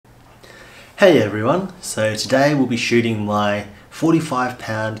Hey everyone, so today we'll be shooting my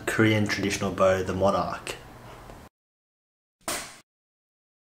 45-pound Korean traditional bow, the Monarq.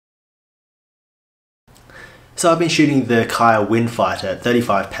 So I've been shooting the Kaya Windfighter at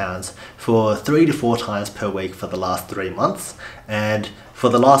 35 pounds for 3 to 4 times per week for the last 3 months, and for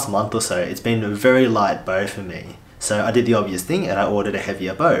the last month or so it's been a very light bow for me. So I did the obvious thing and I ordered a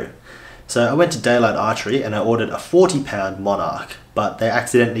heavier bow. So I went to Daylite Archery and I ordered a 40-pound Monarq, but they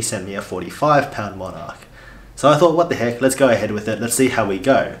accidentally sent me a 45-pound Monarq. So I thought, what the heck, let's go ahead with it, let's see how we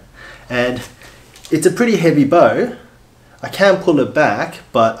go. And it's a pretty heavy bow. I can pull it back,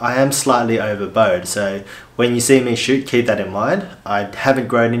 but I am slightly overbowed, so when you see me shoot, keep that in mind. I haven't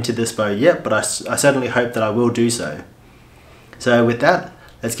grown into this bow yet, but I certainly hope that I will do so. So with that,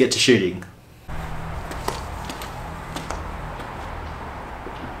 let's get to shooting.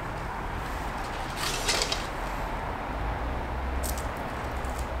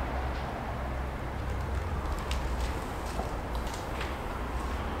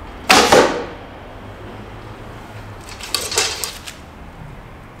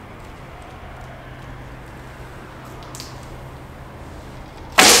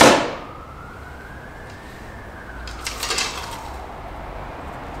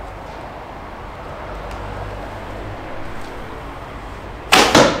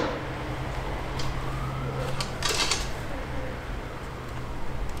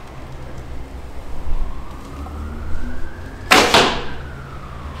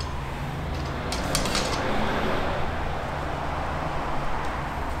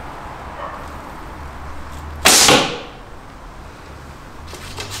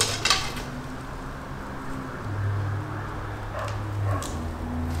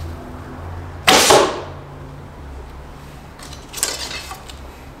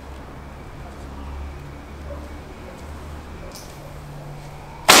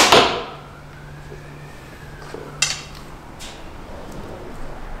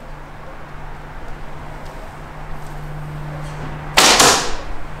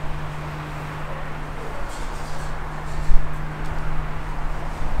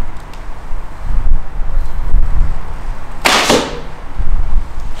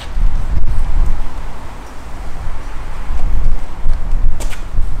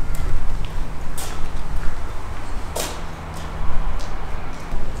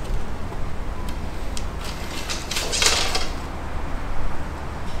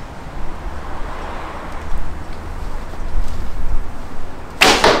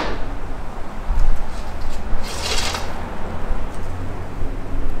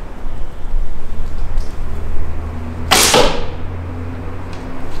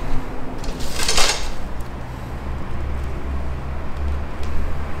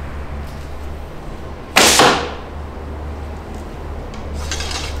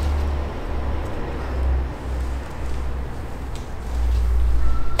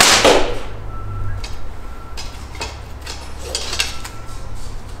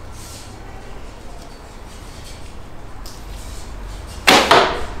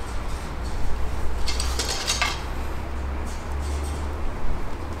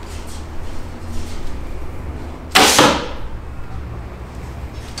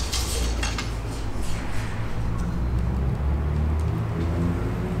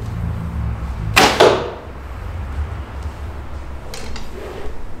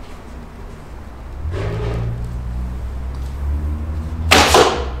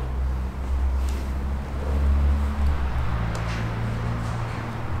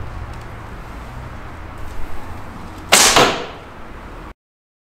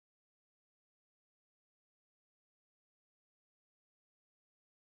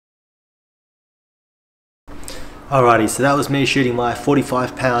 Alrighty, so that was me shooting my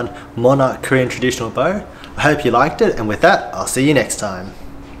 45-pound Monarq Korean Traditional Bow. I hope you liked it, and with that, I'll see you next time.